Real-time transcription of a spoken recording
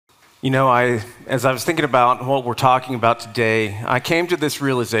As I was thinking about what we're talking about today, I came to this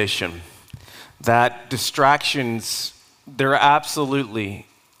realization that distractions, they're absolutely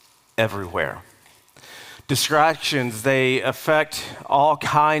everywhere. Distractions, they affect all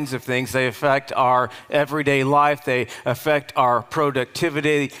kinds of things. They affect our everyday life. They affect our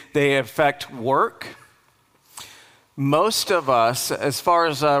productivity. They affect work. Most of us, as far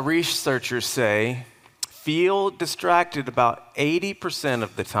as researchers say, feel distracted about 80%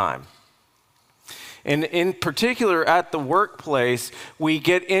 of the time. And in particular, at the workplace, we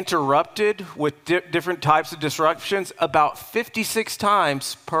get interrupted with different types of disruptions about 56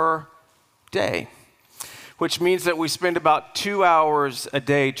 times per day, which means that we spend about 2 hours a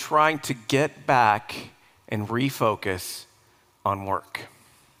day trying to get back and refocus on work.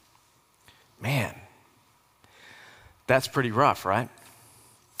 Man, that's pretty rough, right?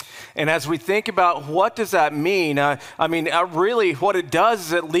 And as we think about what does that mean, really what it does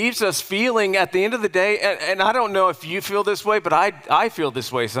is it leaves us feeling at the end of the day, and I don't know if you feel this way, but I feel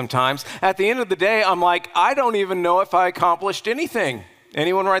this way sometimes. At the end of the day, I'm like, I don't even know if I accomplished anything.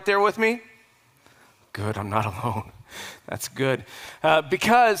 Anyone right there with me? Good, I'm not alone. That's good.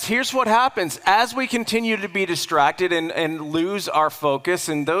 Because here's what happens. As we continue to be distracted and lose our focus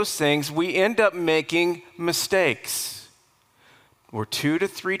and those things, we end up making mistakes. We're 2 to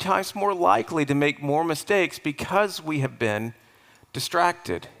 3 times more likely to make more mistakes because we have been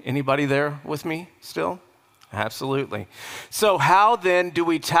distracted. Anybody there with me still? Absolutely. So how then do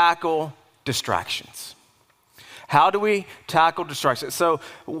we tackle distractions? How do we tackle distractions? So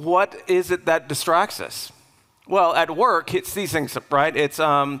what is it that distracts us? Well, at work, it's these things, right? It's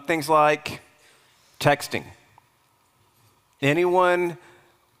things like texting. Anyone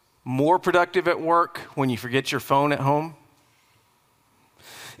more productive at work when you forget your phone at home?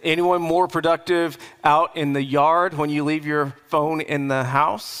 Anyone more productive out in the yard when you leave your phone in the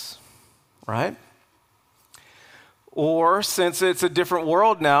house, right? Or since it's a different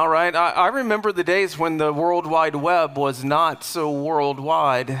world now, right? I remember the days when the World Wide Web was not so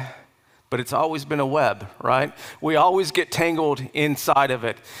worldwide, but it's always been a web, right? We always get tangled inside of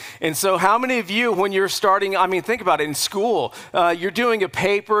it. And so how many of you, when you're starting, think about it, in school, you're doing a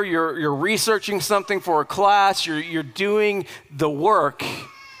paper, you're researching something for a class, you're doing the work,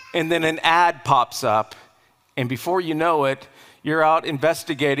 and then an ad pops up, and before you know it, you're out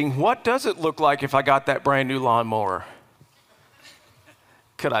investigating, what does it look like if I got that brand new lawnmower?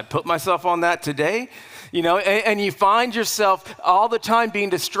 Could I put myself on that today? And you find yourself all the time being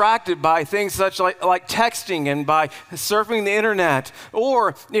distracted by things such like texting and by surfing the internet.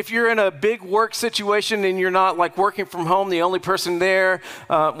 Or if you're in a big work situation and you're not like working from home, the only person there,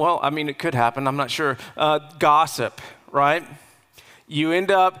 it could happen, I'm not sure, gossip, right? You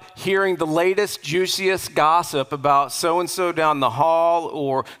end up hearing the latest, juiciest gossip about so-and-so down the hall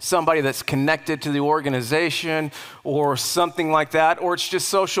or somebody that's connected to the organization or something like that. Or it's just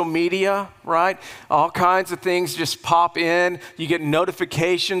social media, right? All kinds of things just pop in. You get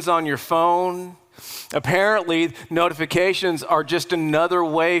notifications on your phone. Apparently, notifications are just another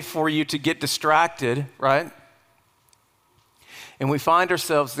way for you to get distracted, right? And we find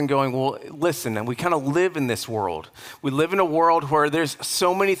ourselves then going, well, listen, and we kind of live in this world. We live in a world where there's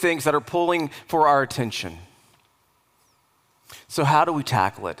so many things that are pulling for our attention. So how do we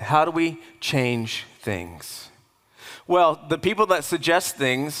tackle it? How do we change things? Well, the people that suggest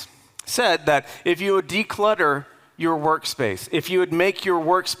things said that if you would declutter your workspace, if you would make your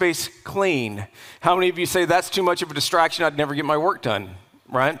workspace clean, how many of you say that's too much of a distraction, I'd never get my work done,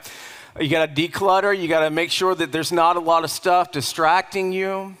 right? You got to declutter. You got to make sure that there's not a lot of stuff distracting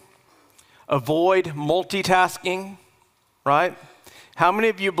you. Avoid multitasking, right? How many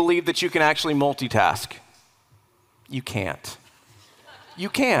of you believe that you can actually multitask? You can't. You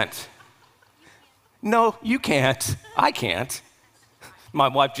can't. No, you can't. I can't. My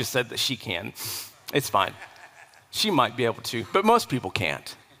wife just said that she can. It's fine. She might be able to, but most people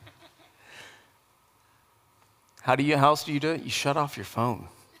can't. How else do you do it? You shut off your phone.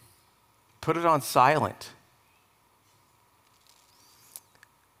 Put it on silent.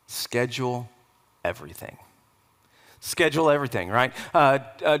 Schedule everything. Schedule everything, right?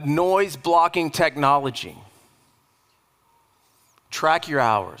 Noise blocking technology. Track your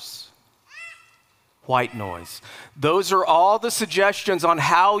hours. White noise. Those are all the suggestions on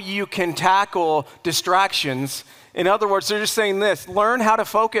how you can tackle distractions. In other words, they're just saying this: learn how to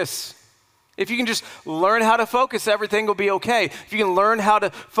focus. If you can just learn how to focus, everything will be okay. If you can learn how to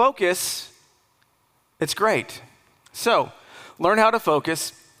focus, it's great. So, learn how to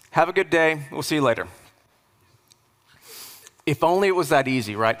focus. Have a good day. We'll see you later. If only it was that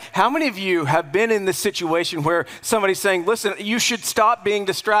easy, right? How many of you have been in this situation where somebody's saying, listen, you should stop being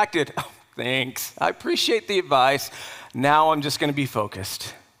distracted? Oh, thanks. I appreciate the advice. Now I'm just going to be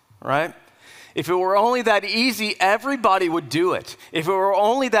focused, right? If it were only that easy, everybody would do it. If it were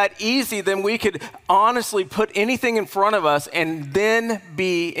only that easy, then we could honestly put anything in front of us and then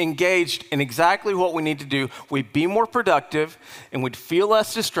be engaged in exactly what we need to do. We'd be more productive and we'd feel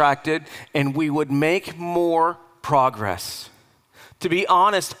less distracted and we would make more progress. To be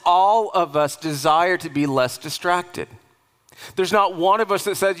honest, all of us desire to be less distracted. There's not one of us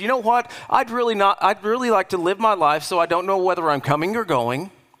that says, you know what, I'd really like to live my life so I don't know whether I'm coming or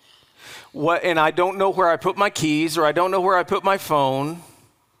going. And I don't know where I put my keys, or I don't know where I put my phone.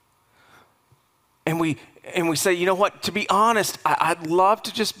 And we say, you know what, to be honest, I'd love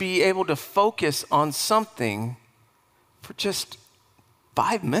to just be able to focus on something for just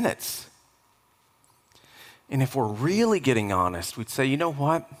 5 minutes. And if we're really getting honest, we'd say, you know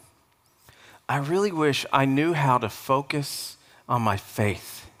what, I really wish I knew how to focus on my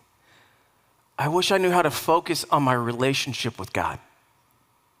faith. I wish I knew how to focus on my relationship with God.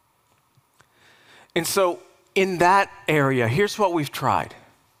 And so in that area, here's what we've tried.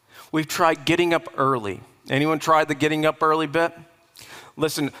 We've tried getting up early. Anyone tried the getting up early bit?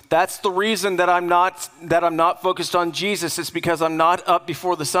 Listen, that's the reason that I'm not focused on Jesus. It's because I'm not up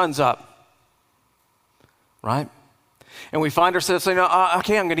before the sun's up. Right? And we find ourselves saying,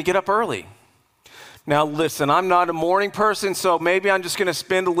 okay, I'm going to get up early. Now listen, I'm not a morning person, so maybe I'm just going to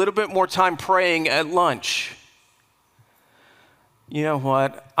spend a little bit more time praying at lunch. You know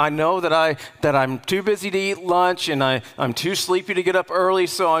what? I know that I'm too busy to eat lunch and I'm too sleepy to get up early,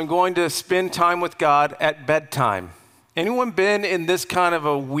 so I'm going to spend time with God at bedtime. Anyone been in this kind of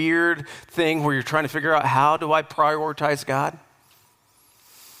a weird thing where you're trying to figure out, how do I prioritize God?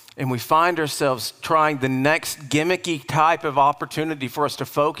 And we find ourselves trying the next gimmicky type of opportunity for us to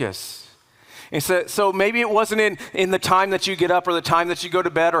focus. And so maybe it wasn't in the time that you get up or the time that you go to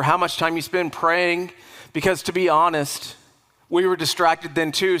bed or how much time you spend praying, because to be honest, we were distracted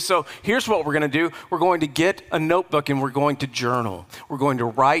then too. So here's what we're going to do. We're going to get a notebook and we're going to journal. We're going to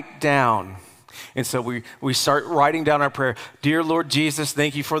write down. And so we start writing down our prayer. Dear Lord Jesus,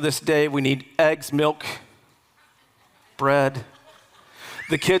 thank you for this day. We need eggs, milk, bread.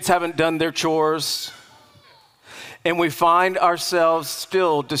 The kids haven't done their chores. And we find ourselves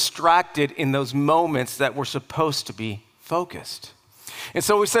still distracted in those moments that we're supposed to be focused. And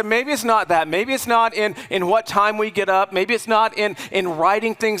so we said, maybe it's not that. Maybe it's not in what time we get up. Maybe it's not in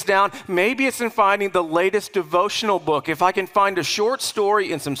writing things down. Maybe it's in finding the latest devotional book. If I can find a short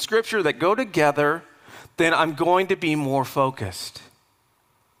story and some scripture that go together, then I'm going to be more focused.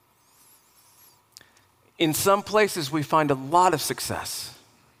 In some places, we find a lot of success.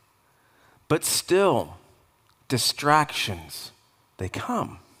 But still, distractions, they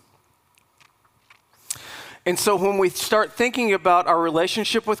come. And so when we start thinking about our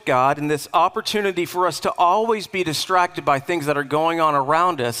relationship with God and this opportunity for us to always be distracted by things that are going on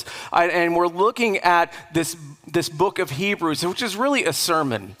around us, and we're looking at this book of Hebrews, which is really a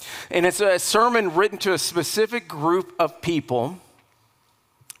sermon. And it's a sermon written to a specific group of people.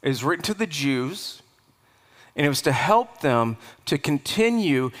 It was written to the Jews, and it was to help them to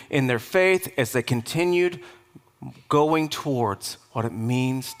continue in their faith as they continued going towards what it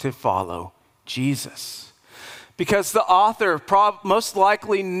means to follow Jesus. Because the author most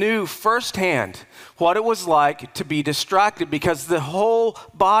likely knew firsthand what it was like to be distracted, because the whole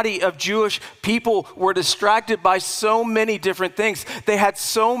body of Jewish people were distracted by so many different things. They had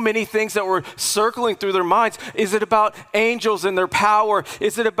so many things that were circling through their minds. Is it about angels and their power?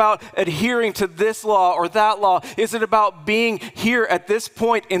 Is it about adhering to this law or that law? Is it about being here at this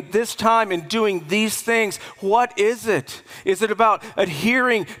point in this time and doing these things? What is it? Is it about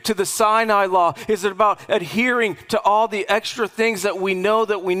adhering to the Sinai law? Is it about adhering to all the extra things that we know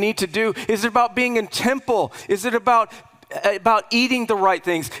that we need to do? Is it about being in temple? Is it about eating the right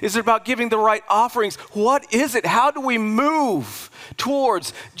things? Is it about giving the right offerings? What is it? How do we move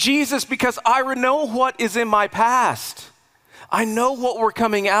towards Jesus? Because I know what is in my past. I know what we're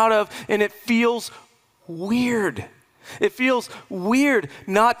coming out of, and it feels weird. It feels weird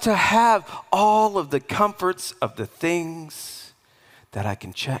not to have all of the comforts of the things that I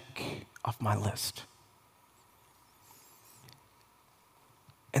can check off my list.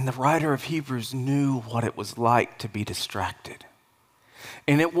 And the writer of Hebrews knew what it was like to be distracted.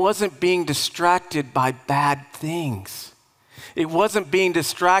 And it wasn't being distracted by bad things. It wasn't being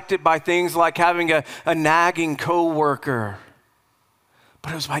distracted by things like having a nagging coworker.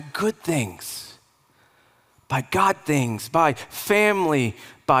 But it was by good things, by God things, by family,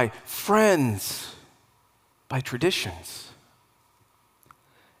 by friends, by traditions.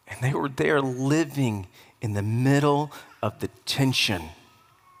 And they were there living in the middle of the tension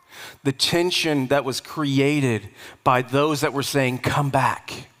that was created by those that were saying, come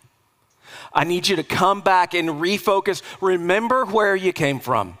back. I need you to come back and refocus. Remember where you came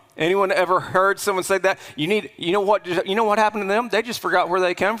from. Anyone ever heard someone say that? You know what happened to them? They just forgot where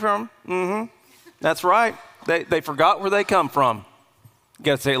they came from. That's right. They forgot where they come from. You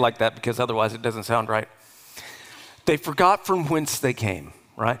got to say it like that because otherwise it doesn't sound right. They forgot from whence they came,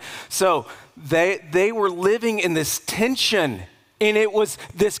 right? So they were living in this tension, and it was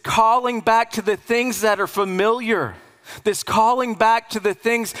this calling back to the things that are familiar, this calling back to the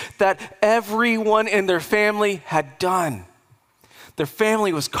things that everyone in their family had done. Their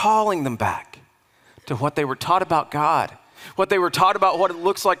family was calling them back to what they were taught about God, what they were taught about what it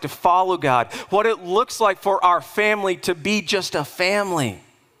looks like to follow God, what it looks like for our family to be just a family.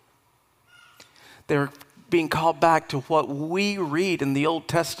 They're being called back to what we read in the Old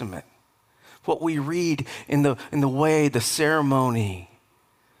Testament, what we read in the way, the ceremony,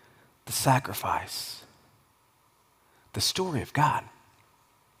 the sacrifice, the story of God.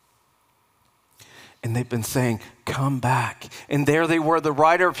 And they've been saying, come back. And there they were. The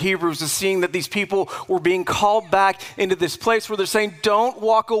writer of Hebrews is seeing that these people were being called back into this place where they're saying, don't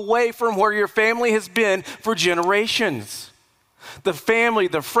walk away from where your family has been for generations. The family,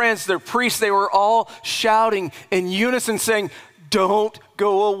 the friends, their priests, they were all shouting in unison saying, don't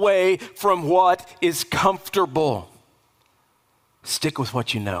go away from what is comfortable. Stick with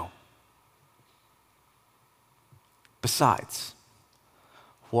what you know. Besides,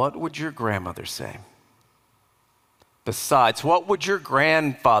 what would your grandmother say? Besides, what would your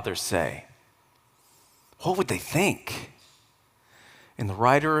grandfather say? What would they think? And the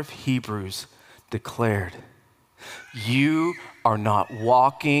writer of Hebrews declared, you are not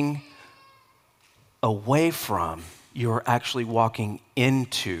walking away from, you're actually walking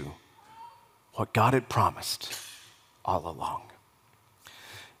into what God had promised all along.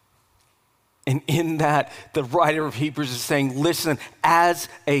 And in that, the writer of Hebrews is saying, listen, as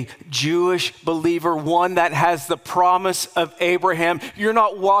a Jewish believer, one that has the promise of Abraham, you're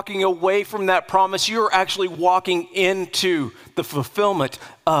not walking away from that promise. You're actually walking into the fulfillment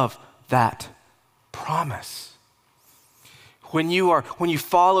of that promise. When you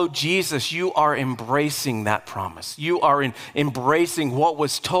follow Jesus, you are embracing that promise. You are embracing what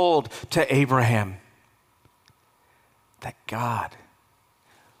was told to Abraham, that God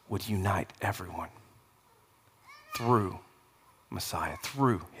would unite everyone through Messiah,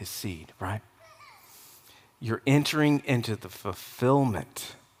 through his seed, right? You're entering into the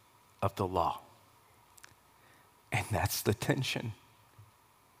fulfillment of the law. And that's the tension.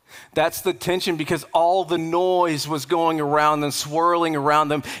 That's the tension because all the noise was going around them, swirling around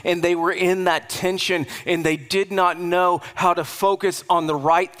them, and they were in that tension and they did not know how to focus on the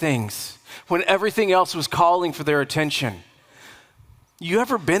right things when everything else was calling for their attention. You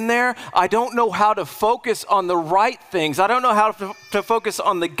ever been there? I don't know how to focus on the right things. I don't know how to focus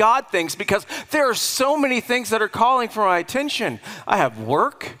on the God things because there are so many things that are calling for my attention. I have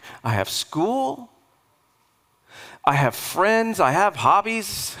work, I have school, I have friends, I have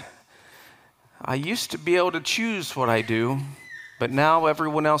hobbies. I used to be able to choose what I do, but now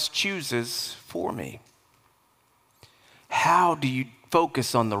everyone else chooses for me. How do you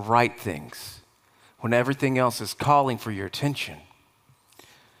focus on the right things when everything else is calling for your attention?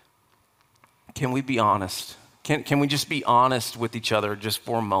 Can we be honest? Can we just be honest with each other just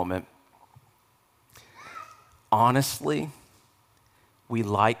for a moment? Honestly, we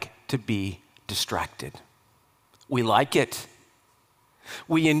like to be distracted. We like it.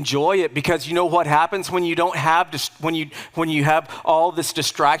 We enjoy it because you know what happens when you don't have when you have all this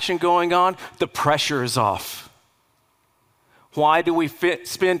distraction going on? The pressure is off. Why do we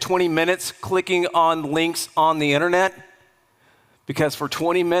spend 20 minutes clicking on links on the internet? Because for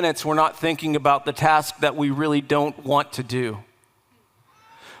 20 minutes, we're not thinking about the task that we really don't want to do.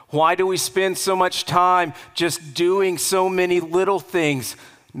 Why do we spend so much time just doing so many little things?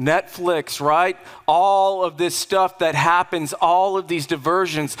 Netflix, right? All of this stuff that happens, all of these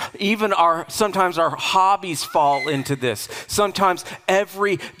diversions, even sometimes our hobbies fall into this. Sometimes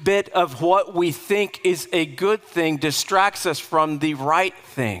every bit of what we think is a good thing distracts us from the right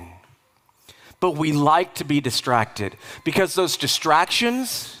thing. But we like to be distracted because those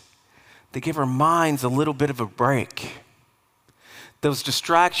distractions, they give our minds a little bit of a break. Those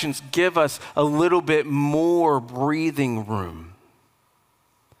distractions give us a little bit more breathing room.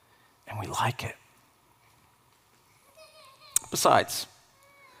 And we like it. Besides,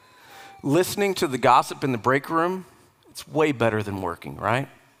 listening to the gossip in the break room, it's way better than working, right?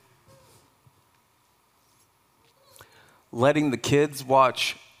 Letting the kids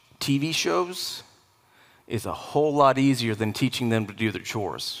watch TV shows is a whole lot easier than teaching them to do their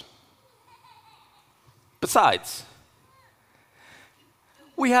chores. Besides,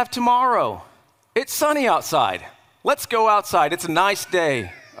 we have tomorrow. It's sunny outside. Let's go outside. It's a nice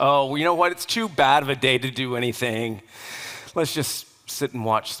day. Oh, you know what? It's too bad of a day to do anything. Let's just sit and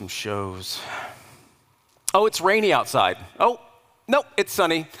watch some shows. Oh, it's rainy outside. Oh, no, it's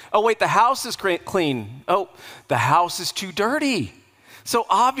sunny. Oh, wait, the house is clean. Oh, the house is too dirty. So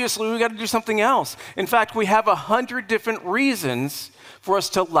obviously, we got to do something else. In fact, we have 100 different reasons for us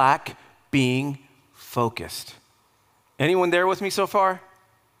to lack being focused. Anyone there with me so far?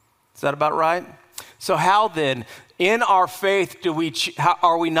 Is that about right? So how then, in our faith, how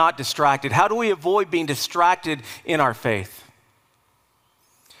are we not distracted? How do we avoid being distracted in our faith?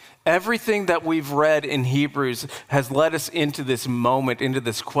 Everything that we've read in Hebrews has led us into this moment, into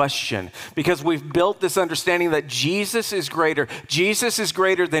this question, because we've built this understanding that Jesus is greater. Jesus is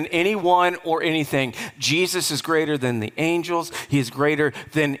greater than anyone or anything. Jesus is greater than the angels. He is greater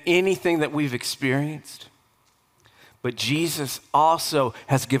than anything that we've experienced. But Jesus also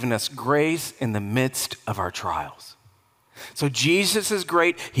has given us grace in the midst of our trials. So Jesus is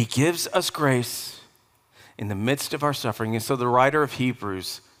great. He gives us grace in the midst of our suffering. And so the writer of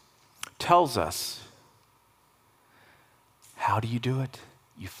Hebrews tells us, how do you do it?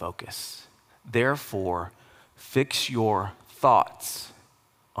 You focus. Therefore, fix your thoughts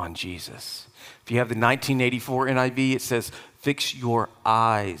on Jesus. If you have the 1984 NIV, it says, fix your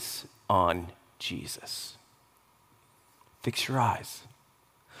eyes on Jesus. Fix your eyes.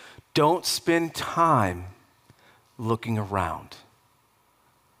 Don't spend time looking around.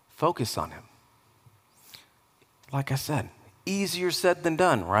 Focus on him. Like I said, easier said than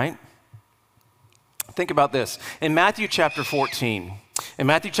done, right? Think about this. In Matthew chapter 14,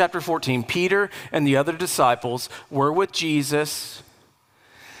 Peter and the other disciples were with Jesus,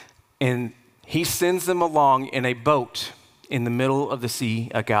 and he sends them along in a boat in the middle of the Sea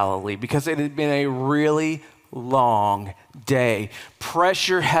of Galilee because it had been a really long day.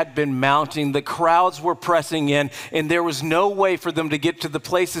 Pressure had been mounting. The crowds were pressing in, and there was no way for them to get to the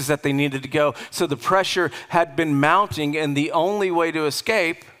places that they needed to go. So the pressure had been mounting, and the only way to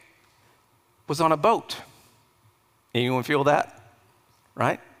escape was on a boat. Anyone feel that?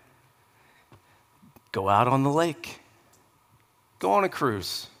 Right? Go out on the lake. Go on a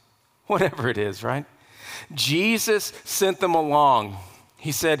cruise. Whatever it is, right? Jesus sent them along.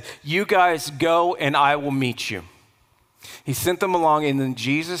 He said, you guys go and I will meet you. He sent them along, and then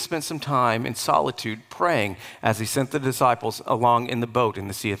Jesus spent some time in solitude praying as he sent the disciples along in the boat in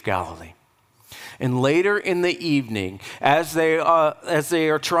the Sea of Galilee. And later in the evening, as they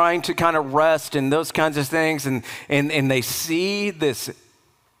are trying to kind of rest and those kinds of things, and they see this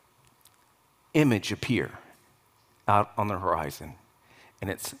image appear out on the horizon. And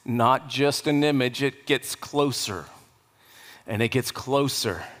it's not just an image, it gets closer. And it gets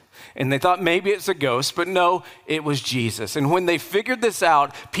closer. And they thought maybe it's a ghost, but no, it was Jesus. And when they figured this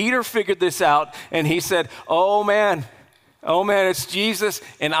out, Peter figured this out, and he said, oh man, it's Jesus,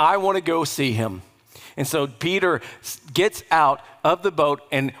 and I want to go see him. And so Peter gets out of the boat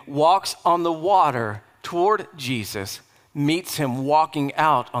and walks on the water toward Jesus, meets him walking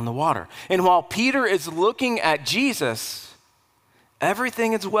out on the water. And while Peter is looking at Jesus,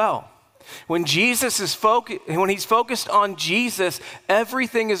 everything is well. When he's focused on Jesus,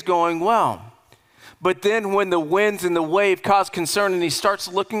 everything is going well. But then when the winds and the wave cause concern and he starts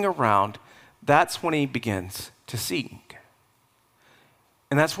looking around, that's when he begins to sink.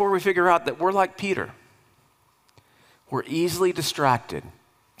 And that's where we figure out that we're like Peter. We're easily distracted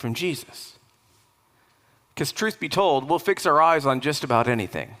from Jesus. Because truth be told, we'll fix our eyes on just about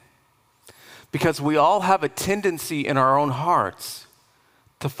anything. Because we all have a tendency in our own hearts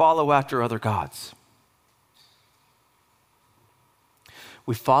to follow after other gods.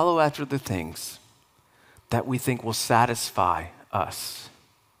 We follow after the things that we think will satisfy us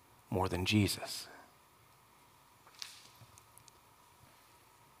more than Jesus.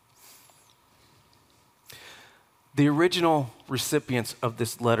 The original recipients of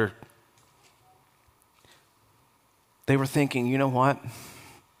this letter, they were thinking, you know what?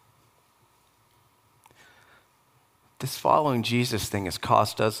 This following Jesus thing has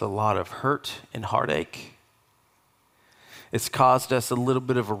caused us a lot of hurt and heartache. It's caused us a little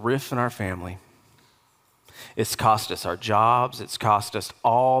bit of a rift in our family. It's cost us our jobs. It's cost us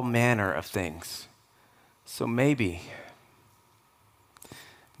all manner of things. So maybe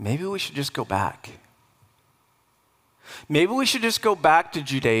we should just go back. Maybe we should just go back to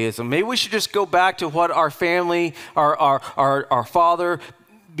Judaism. Maybe we should just go back to what our family, our father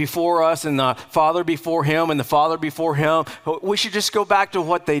before us and the father before him and the father before him. We should just go back to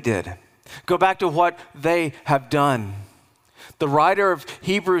what they did. Go back to what they have done. The writer of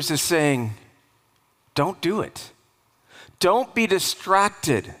Hebrews is saying, don't do it. Don't be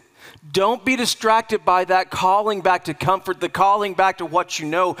distracted. Don't be distracted by that calling back to comfort, the calling back to what you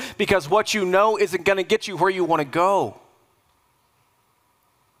know, because what you know isn't going to get you where you want to go.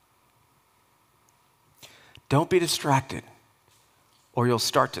 Don't be distracted, or you'll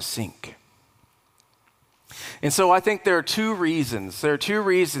start to sink. And so I think there are two reasons. There are two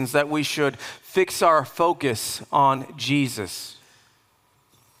reasons that we should fix our focus on Jesus.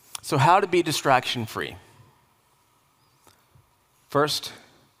 So how to be distraction-free? First,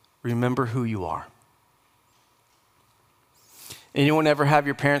 remember who you are. Anyone ever have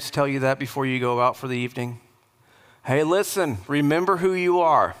your parents tell you that before you go out for the evening? Hey, listen, remember who you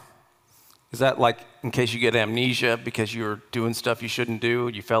are. Is that like in case you get amnesia because you were doing stuff you shouldn't do,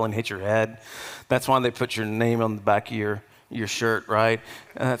 you fell and hit your head? That's why they put your name on the back of your shirt, right?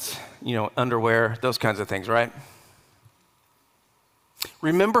 That's, underwear, those kinds of things, right?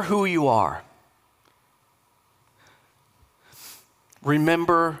 Remember who you are.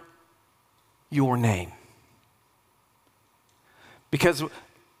 Remember your name. Because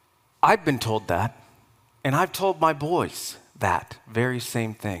I've been told that, and I've told my boys that very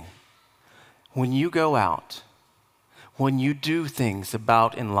same thing. When you go out, when you do things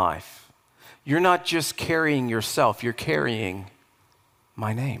about in life, you're not just carrying yourself, you're carrying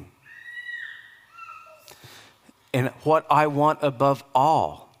my name. And what I want above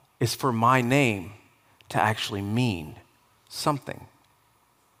all is for my name to actually mean something.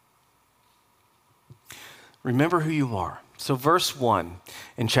 Remember who you are. So verse 1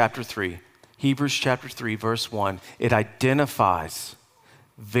 in chapter 3, Hebrews chapter 3, verse 1, it identifies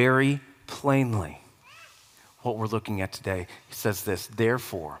very plainly what we're looking at today. He says this,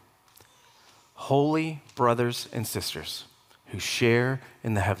 therefore, holy brothers and sisters who share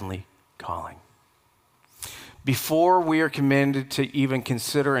in the heavenly calling. Before we are commanded to even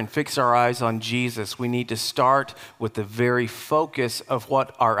consider and fix our eyes on Jesus, we need to start with the very focus of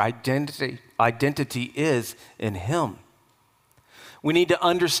what our identity is in him. We need to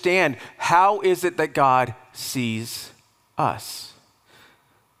understand how is it that God sees us.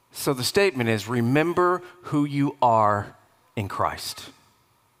 So the statement is, remember who you are in Christ.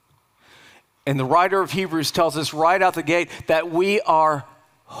 And the writer of Hebrews tells us right out the gate that we are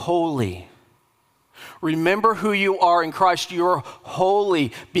holy. Remember who you are in Christ. You're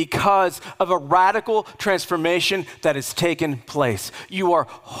holy because of a radical transformation that has taken place. You are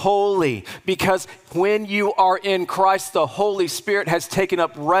holy because when you are in Christ, the Holy Spirit has taken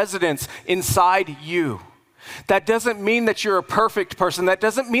up residence inside you. That doesn't mean that you're a perfect person. That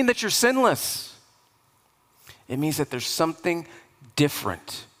doesn't mean that you're sinless. It means that there's something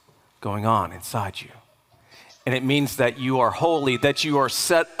different going on inside you. And it means that you are holy, that you are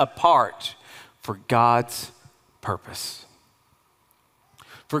set apart for God's purpose.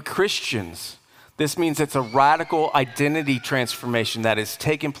 For Christians, this means it's a radical identity transformation that has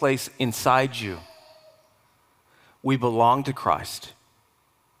taken place inside you. We belong to Christ.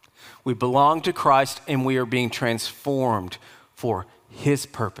 We belong to Christ and we are being transformed for his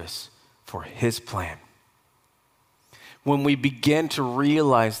purpose, for his plan. When we begin to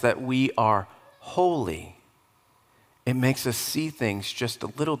realize that we are holy, it makes us see things just a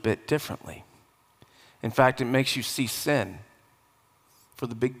little bit differently. In fact, it makes you see sin for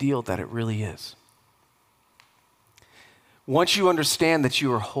the big deal that it really is. Once you understand that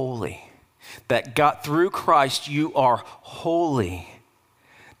you are holy, that God, through Christ you are holy,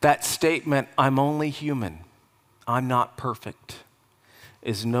 that statement, I'm only human, I'm not perfect,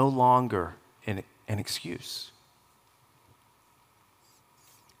 is no longer an excuse.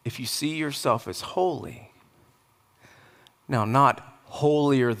 If you see yourself as holy, now not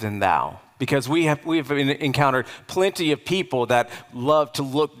holier than thou, because we have encountered plenty of people that love to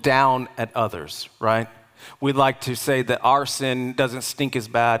look down at others, right? We'd like to say that our sin doesn't stink as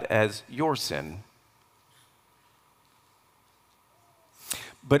bad as your sin.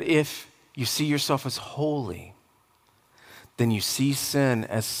 But if you see yourself as holy, then you see sin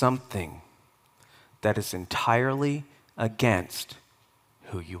as something that is entirely against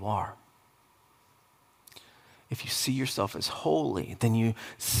who you are. If you see yourself as holy, then you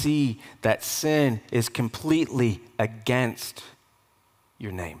see that sin is completely against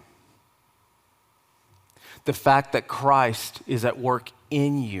your name. The fact that Christ is at work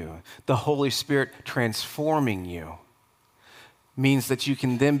in you, the Holy Spirit transforming you, means that you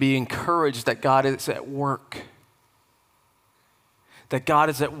can then be encouraged that God is at work. That God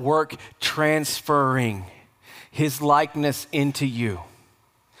is at work transferring his likeness into you.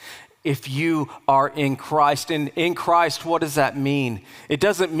 if you are in Christ. And in Christ, what does that mean? It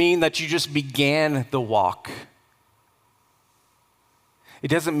doesn't mean that you just began the walk. It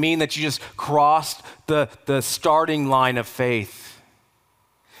doesn't mean that you just crossed the starting line of faith.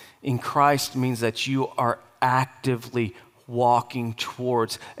 In Christ means that you are actively walking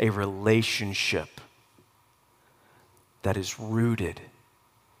towards a relationship that is rooted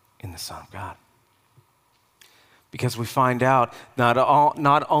in the Son of God. Because we find out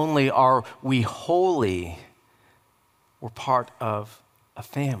not only are we holy, we're part of a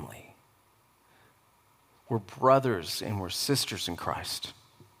family. We're brothers and we're sisters in Christ.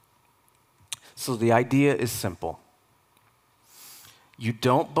 So the idea is simple. You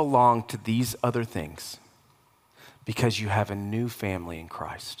don't belong to these other things because you have a new family in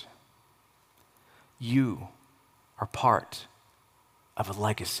Christ. You are part of a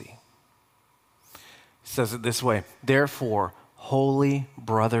legacy. It says it this way, therefore, holy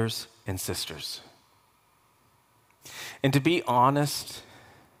brothers and sisters. And to be honest,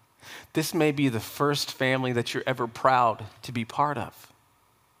 this may be the first family that you're ever proud to be part of.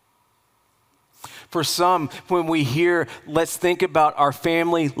 For some, when we hear, let's think about our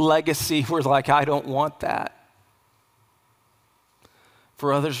family legacy, we're like, I don't want that.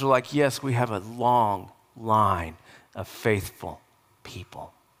 For others, we're like, yes, we have a long line of faithful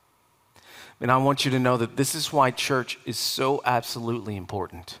people. And I want you to know that this is why church is so absolutely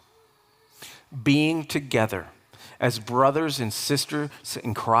important. Being together as brothers and sisters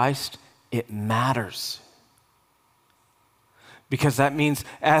in Christ, it matters. Because that means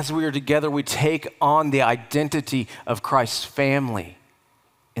as we are together, we take on the identity of Christ's family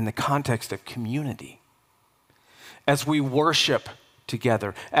in the context of community. As we worship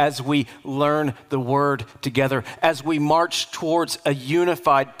together, as we learn the word together, as we march towards a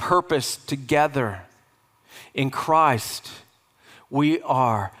unified purpose together. In Christ, we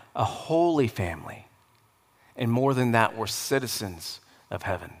are a holy family. And more than that, we're citizens of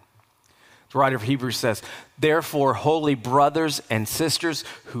heaven. The writer of Hebrews says, therefore, holy brothers and sisters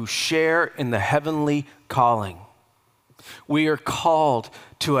who share in the heavenly calling. We are called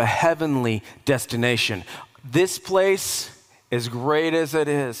to a heavenly destination. This place, as great as it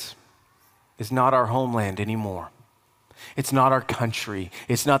is not our homeland anymore. It's not our country.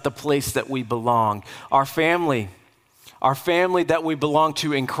 It's not the place that we belong. Our family that we belong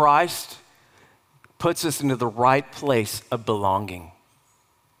to in Christ puts us into the right place of belonging.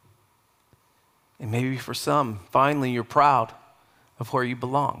 And maybe for some, finally, you're proud of where you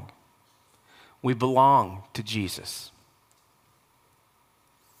belong. We belong to Jesus.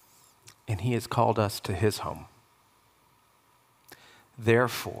 And he has called us to his home.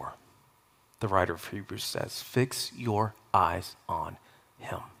 Therefore, the writer of Hebrews says, fix your eyes on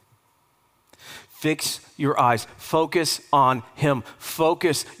him. Fix your eyes. Focus on him.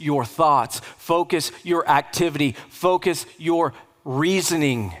 Focus your thoughts. Focus your activity. Focus your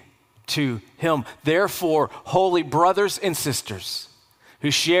reasoning to him. Therefore, holy brothers and sisters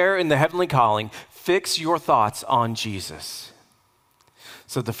who share in the heavenly calling, fix your thoughts on Jesus.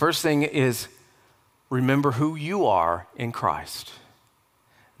 So the first thing is remember who you are in Christ.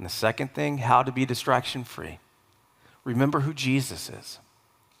 And the second thing, how to be distraction-free. Remember who Jesus is.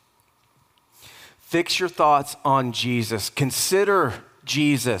 Fix your thoughts on Jesus. Consider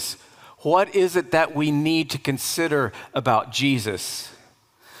Jesus. What is it that we need to consider about Jesus?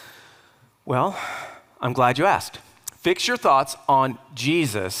 Well, I'm glad you asked. Fix your thoughts on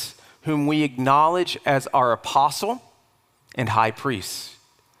Jesus, whom we acknowledge as our apostle and high priest.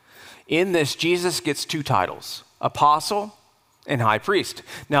 In this, Jesus gets two titles, apostle and high priest.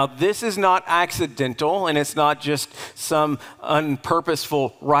 Now, this is not accidental, and it's not just some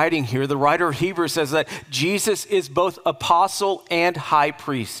unpurposeful writing here. The writer of Hebrews says that Jesus is both apostle and high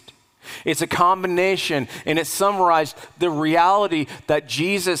priest. It's a combination, and it summarized the reality that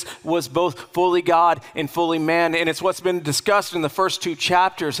Jesus was both fully God and fully man, and it's what's been discussed in the first two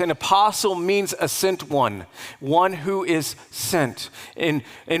chapters. An apostle means a sent one who is sent. And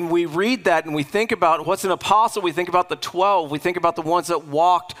we read that and we think about what's an apostle. We think about the 12. We think about the ones that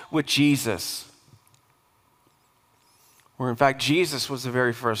walked with Jesus. Where in fact, Jesus was the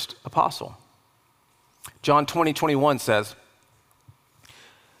very first apostle. John 20:21 says,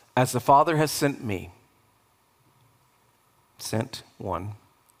 as the Father has sent me, sent one,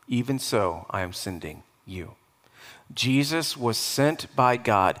 even so I am sending you. Jesus was sent by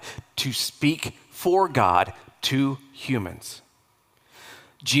God to speak for God to humans.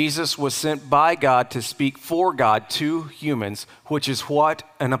 Jesus was sent by God to speak for God to humans, which is what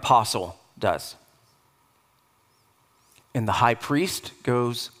an apostle does. And the high priest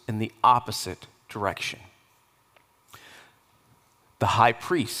goes in the opposite direction. The high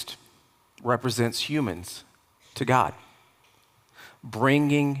priest represents humans to God,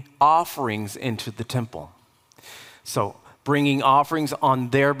 bringing offerings into the temple. So, bringing offerings on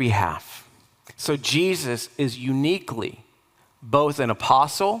their behalf. So, Jesus is uniquely both an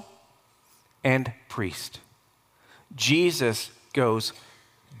apostle and priest. Jesus goes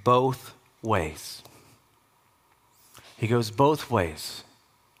both ways. He goes both ways.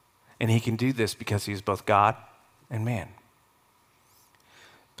 And he can do this because he is both God and man.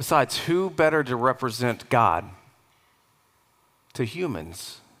 Besides, who better to represent God to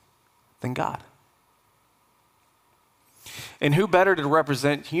humans than God? And who better to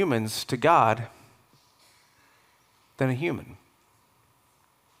represent humans to God than a human?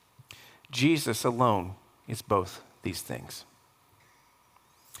 Jesus alone is both these things.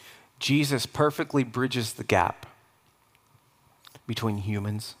 Jesus perfectly bridges the gap between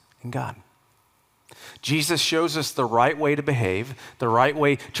humans and God. Jesus shows us the right way to behave, the right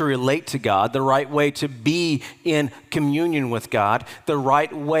way to relate to God, the right way to be in communion with God, the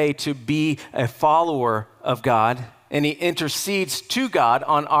right way to be a follower of God, and he intercedes to God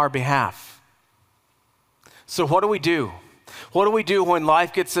on our behalf. So what do we do? What do we do when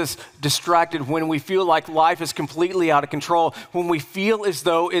life gets us distracted, when we feel like life is completely out of control, when we feel as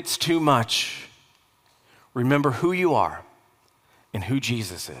though it's too much? Remember who you are and who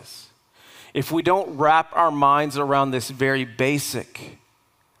Jesus is. If we don't wrap our minds around this very basic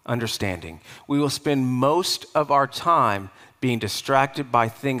understanding, we will spend most of our time being distracted by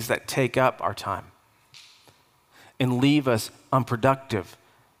things that take up our time and leave us unproductive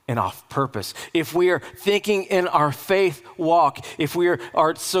and off purpose. If we are thinking in our faith walk, if we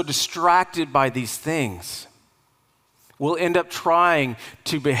are so distracted by these things, we'll end up trying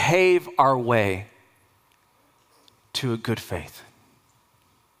to behave our way to a good faith.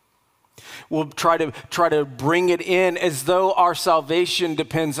 We'll try to bring it in as though our salvation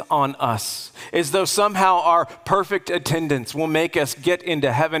depends on us, as though somehow our perfect attendance will make us get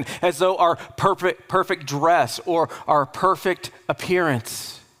into heaven, as though our perfect dress or our perfect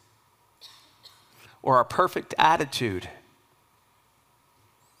appearance or our perfect attitude.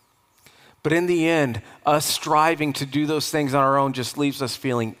 But in the end, us striving to do those things on our own just leaves us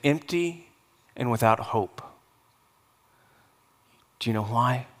feeling empty and without hope. Do you know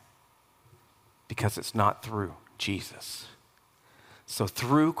why? Because it's not through Jesus. So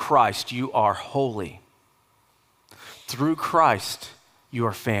through Christ, you are holy. Through Christ, you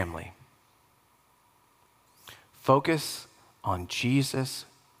are family. Focus on Jesus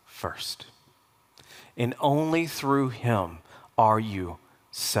first. And only through him are you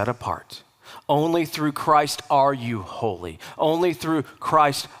set apart. Only through Christ are you holy. Only through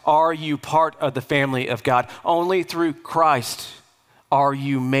Christ are you part of the family of God. Only through Christ are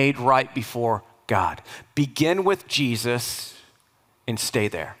you made right before God. Begin with Jesus and stay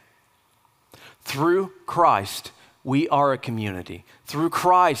there. Through Christ, we are a community. Through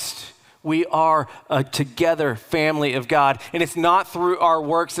Christ, we are a together family of God. And it's not through our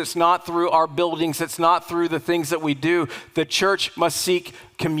works, it's not through our buildings, it's not through the things that we do. The church must seek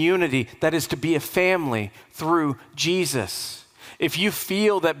community, that is to be a family through Jesus. If you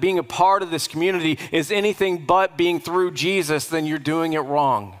feel that being a part of this community is anything but being through Jesus, then you're doing it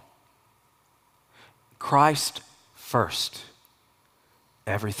wrong. Christ first,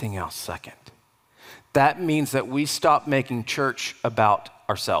 everything else second. That means that we stop making church about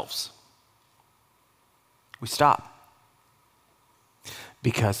ourselves. We stop.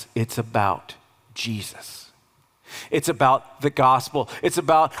 Because it's about Jesus. It's about the gospel. It's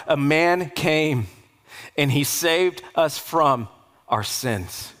about a man came and he saved us from our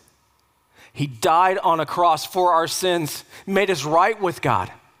sins. He died on a cross for our sins, made us right with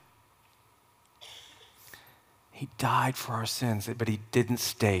God. He died for our sins, but he didn't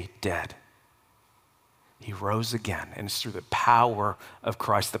stay dead. He rose again, and it's through the power of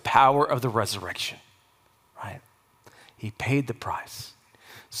Christ, the power of the resurrection, right? He paid the price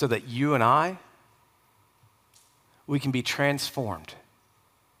so that you and I, we can be transformed.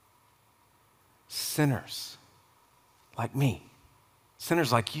 Sinners like me,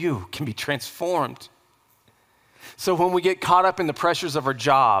 sinners like you can be transformed. So when we get caught up in the pressures of our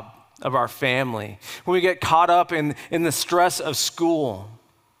job, of our family, when we get caught up in the stress of school,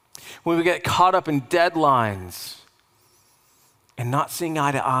 when we get caught up in deadlines and not seeing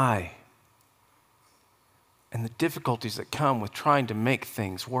eye to eye, and the difficulties that come with trying to make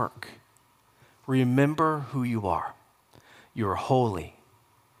things work, remember who you are. You're holy.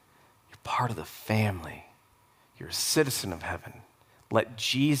 You're part of the family. You're a citizen of heaven. Let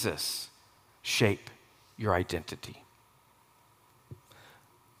Jesus shape your identity.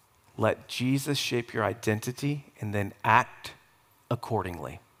 Let Jesus shape your identity and then act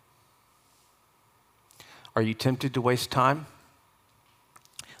accordingly. Are you tempted to waste time?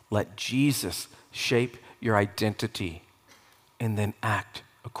 Let Jesus shape your identity and then act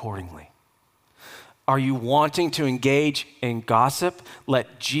accordingly. Are you wanting to engage in gossip?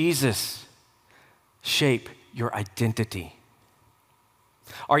 Let Jesus shape your identity.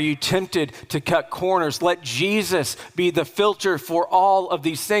 Are you tempted to cut corners? Let Jesus be the filter for all of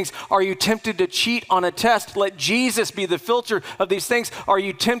these things. Are you tempted to cheat on a test? Let Jesus be the filter of these things. Are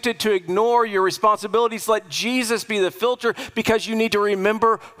you tempted to ignore your responsibilities? Let Jesus be the filter, because you need to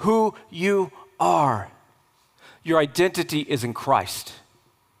remember who you are. Your identity is in Christ.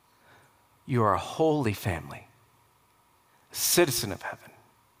 You are a holy family, a citizen of heaven.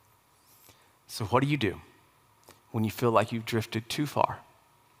 So what do you do when you feel like you've drifted too far?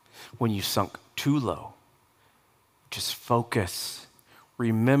 When you sunk too low? Just focus.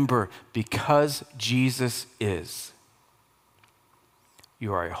 Remember, because Jesus is,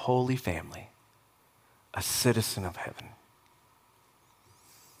 you are a holy family, a citizen of heaven.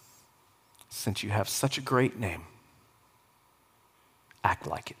 Since you have such a great name, act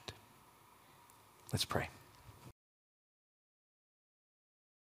like it. Let's pray.